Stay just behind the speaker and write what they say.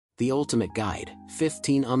The Ultimate Guide,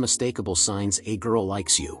 15 Unmistakable Signs a Girl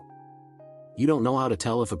Likes You. You don't know how to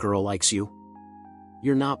tell if a girl likes you?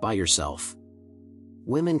 You're not by yourself.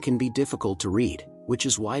 Women can be difficult to read, which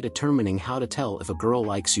is why determining how to tell if a girl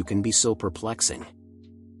likes you can be so perplexing.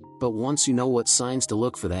 But once you know what signs to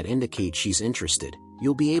look for that indicate she's interested,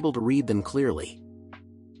 you'll be able to read them clearly.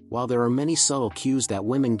 While there are many subtle cues that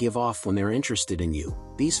women give off when they're interested in you,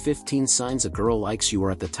 these 15 signs a girl likes you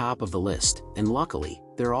are at the top of the list, and luckily,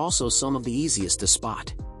 they're also some of the easiest to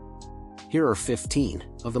spot. Here are 15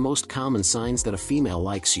 of the most common signs that a female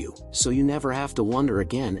likes you, so you never have to wonder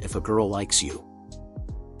again if a girl likes you.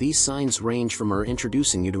 These signs range from her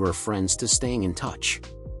introducing you to her friends to staying in touch.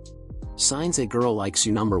 Signs a girl likes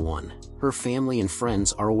you. Number 1, her family and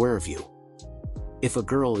friends are aware of you. If a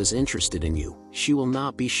girl is interested in you, she will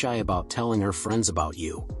not be shy about telling her friends about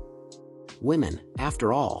you. Women,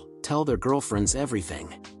 after all, tell their girlfriends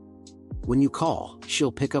everything. When you call,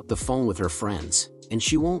 she'll pick up the phone with her friends, and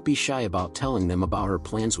she won't be shy about telling them about her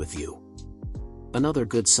plans with you. Another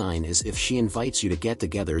good sign is if she invites you to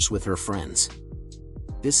get-togethers with her friends.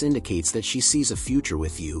 This indicates that she sees a future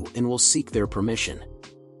with you and will seek their permission.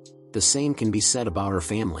 The same can be said about her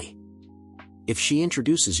family. If she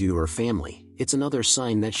introduces you to her family, it's another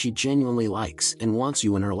sign that she genuinely likes and wants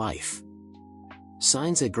you in her life.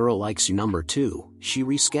 Signs a girl likes you. Number 2, she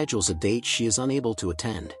reschedules a date she is unable to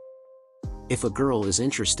attend. If a girl is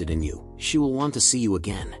interested in you, she will want to see you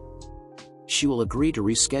again. She will agree to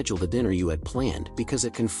reschedule the dinner you had planned because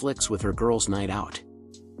it conflicts with her girls' night out.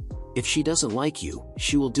 If she doesn't like you,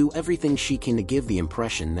 she will do everything she can to give the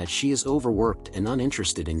impression that she is overworked and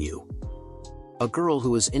uninterested in you. A girl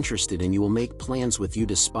who is interested in you will make plans with you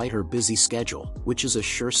despite her busy schedule, which is a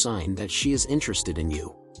sure sign that she is interested in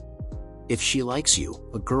you. If she likes you,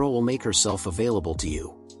 a girl will make herself available to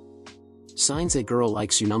you. Signs a girl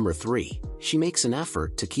likes you. Number 3, she makes an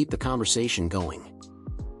effort to keep the conversation going.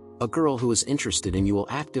 A girl who is interested in you will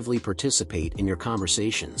actively participate in your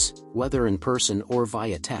conversations, whether in person or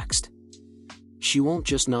via text. She won't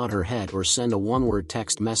just nod her head or send a one-word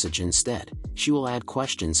text message. Instead, she will add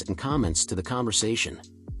questions and comments to the conversation.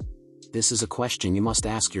 This is a question you must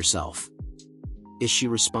ask yourself. Is she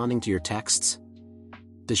responding to your texts?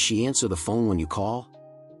 Does she answer the phone when you call?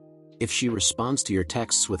 If she responds to your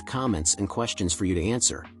texts with comments and questions for you to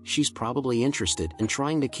answer, she's probably interested and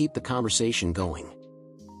trying to keep the conversation going.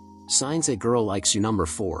 Signs a girl likes you. Number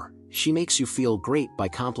 4, she makes you feel great by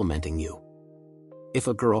complimenting you. If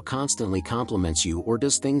a girl constantly compliments you or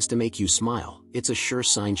does things to make you smile, it's a sure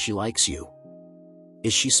sign she likes you.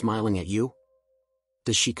 Is she smiling at you?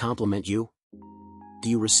 Does she compliment you? Do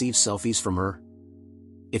you receive selfies from her?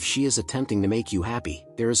 If she is attempting to make you happy,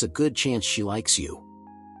 there is a good chance she likes you.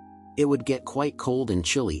 It would get quite cold and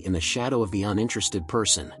chilly in the shadow of the uninterested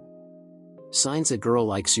person. Signs a girl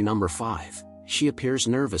likes you. Number 5, she appears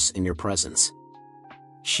nervous in your presence.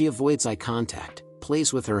 She avoids eye contact,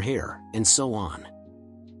 plays with her hair, and so on.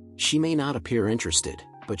 She may not appear interested,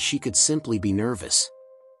 but she could simply be nervous.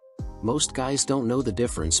 Most guys don't know the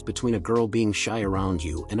difference between a girl being shy around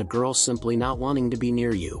you and a girl simply not wanting to be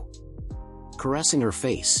near you. Caressing her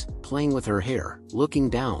face, playing with her hair,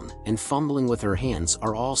 looking down, and fumbling with her hands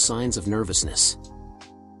are all signs of nervousness.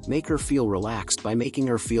 Make her feel relaxed by making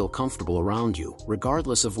her feel comfortable around you,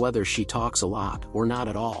 regardless of whether she talks a lot or not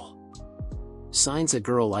at all. Signs a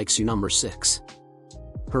girl likes you. Number 6,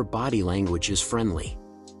 her body language is friendly.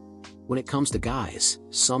 When it comes to guys,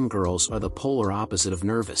 some girls are the polar opposite of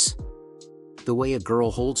nervous. The way a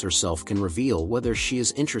girl holds herself can reveal whether she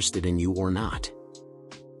is interested in you or not.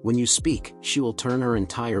 When you speak, she will turn her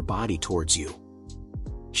entire body towards you.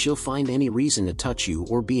 She'll find any reason to touch you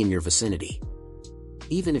or be in your vicinity.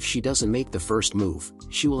 Even if she doesn't make the first move,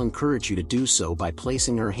 she will encourage you to do so by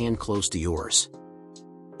placing her hand close to yours.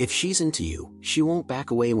 If she's into you, she won't back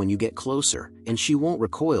away when you get closer, and she won't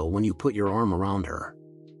recoil when you put your arm around her.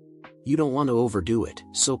 You don't want to overdo it,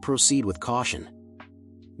 so proceed with caution.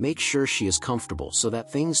 Make sure she is comfortable so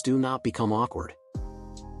that things do not become awkward.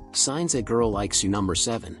 Signs a girl likes you. Number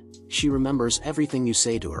 7, she remembers everything you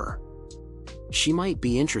say to her. She might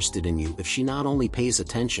be interested in you if she not only pays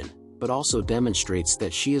attention, but also demonstrates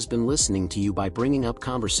that she has been listening to you by bringing up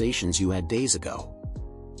conversations you had days ago.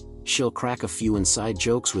 She'll crack a few inside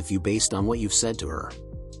jokes with you based on what you've said to her.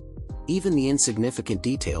 Even the insignificant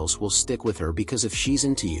details will stick with her because if she's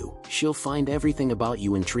into you, she'll find everything about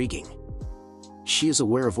you intriguing. She is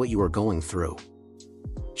aware of what you are going through.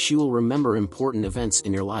 She will remember important events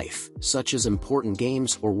in your life, such as important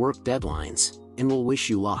games or work deadlines, and will wish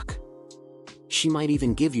you luck. She might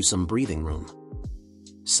even give you some breathing room.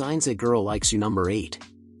 Signs a girl likes you. Number 8,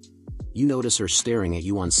 you notice her staring at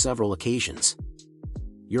you on several occasions.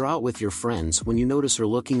 You're out with your friends when you notice her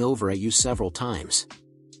looking over at you several times.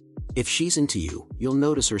 If she's into you, you'll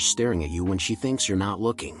notice her staring at you when she thinks you're not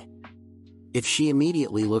looking. If she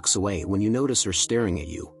immediately looks away when you notice her staring at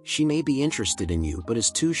you, she may be interested in you but is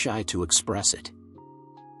too shy to express it.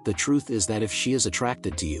 The truth is that if she is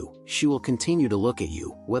attracted to you, she will continue to look at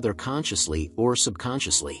you, whether consciously or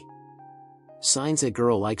subconsciously. Signs a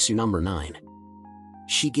girl likes you. Number 9.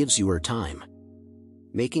 She gives you her time.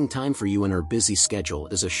 Making time for you in her busy schedule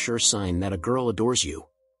is a sure sign that a girl adores you.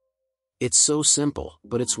 It's so simple,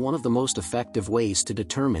 but it's one of the most effective ways to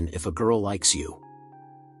determine if a girl likes you.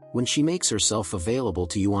 When she makes herself available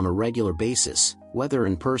to you on a regular basis, whether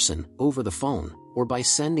in person, over the phone, or by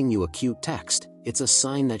sending you a cute text, it's a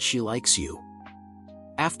sign that she likes you.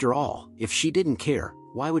 After all, if she didn't care,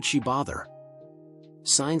 why would she bother?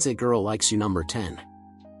 Signs a girl likes you. Number 10.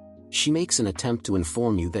 She makes an attempt to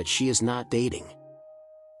inform you that she is not dating.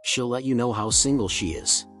 She'll let you know how single she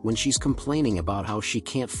is, when she's complaining about how she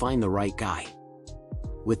can't find the right guy.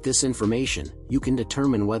 With this information, you can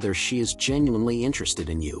determine whether she is genuinely interested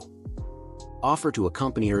in you. Offer to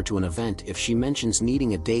accompany her to an event if she mentions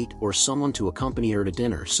needing a date or someone to accompany her to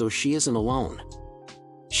dinner so she isn't alone.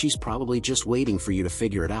 She's probably just waiting for you to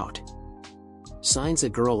figure it out. Signs a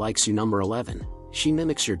girl likes you. Number 11. She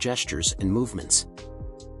mimics your gestures and movements.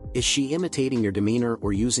 Is she imitating your demeanor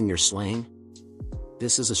or using your slang?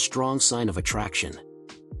 This is a strong sign of attraction.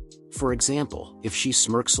 For example, if she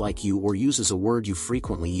smirks like you or uses a word you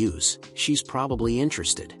frequently use, she's probably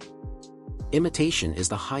interested. Imitation is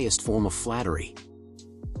the highest form of flattery.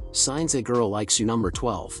 Signs a girl likes you. Number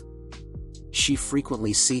 12. She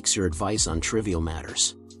frequently seeks your advice on trivial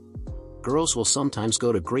matters. Girls will sometimes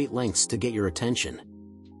go to great lengths to get your attention.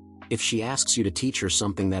 If she asks you to teach her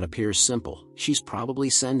something that appears simple, she's probably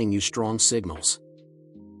sending you strong signals.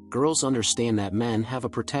 Girls understand that men have a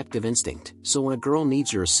protective instinct, so when a girl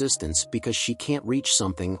needs your assistance because she can't reach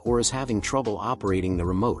something or is having trouble operating the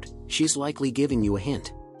remote, she's likely giving you a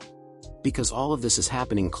hint. Because all of this is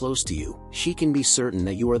happening close to you, she can be certain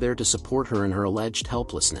that you are there to support her in her alleged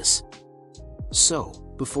helplessness. So,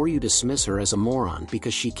 before you dismiss her as a moron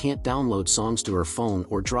because she can't download songs to her phone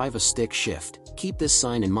or drive a stick shift, keep this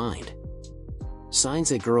sign in mind.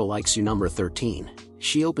 Signs a girl likes you. Number 13.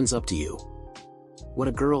 She opens up to you. When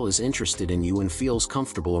a girl is interested in you and feels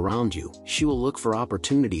comfortable around you, she will look for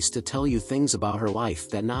opportunities to tell you things about her life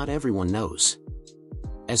that not everyone knows.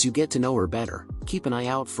 As you get to know her better, keep an eye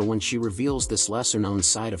out for when she reveals this lesser-known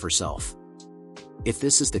side of herself. If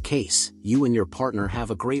this is the case, you and your partner have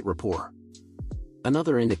a great rapport.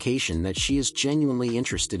 Another indication that she is genuinely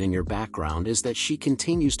interested in your background is that she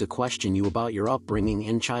continues to question you about your upbringing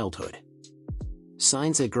and childhood.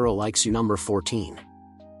 Signs a girl likes you. Number 14.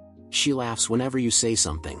 She laughs whenever you say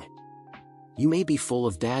something. You may be full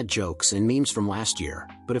of dad jokes and memes from last year,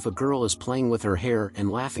 but if a girl is playing with her hair and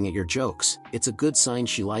laughing at your jokes, it's a good sign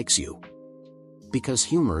she likes you. Because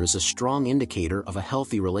humor is a strong indicator of a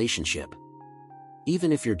healthy relationship.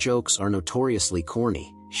 Even if your jokes are notoriously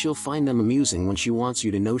corny, she'll find them amusing when she wants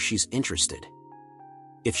you to know she's interested.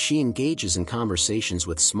 If she engages in conversations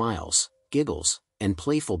with smiles, giggles, and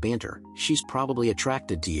playful banter, she's probably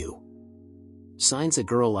attracted to you. Signs a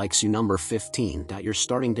girl likes you. Number 15. You're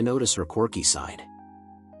starting to notice her quirky side.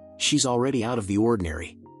 She's already out of the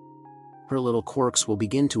ordinary. Her little quirks will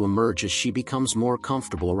begin to emerge as she becomes more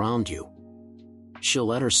comfortable around you. She'll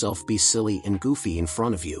let herself be silly and goofy in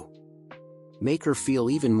front of you. Make her feel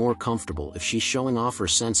even more comfortable if she's showing off her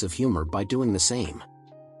sense of humor by doing the same.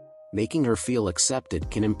 Making her feel accepted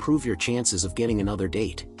can improve your chances of getting another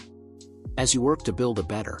date. As you work to build a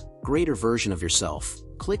better, greater version of yourself,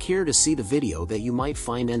 click here to see the video that you might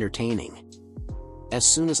find entertaining. As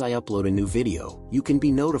soon as I upload a new video, you can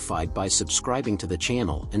be notified by subscribing to the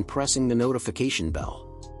channel and pressing the notification bell.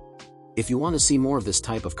 If you want to see more of this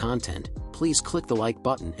type of content, please click the like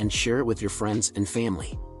button and share it with your friends and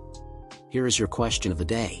family. Here is your question of the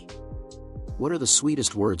day. What are the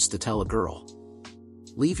sweetest words to tell a girl?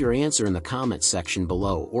 Leave your answer in the comment section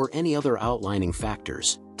below or any other outlining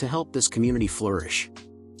factors to help this community flourish.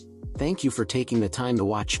 Thank you for taking the time to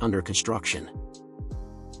watch Under Construction.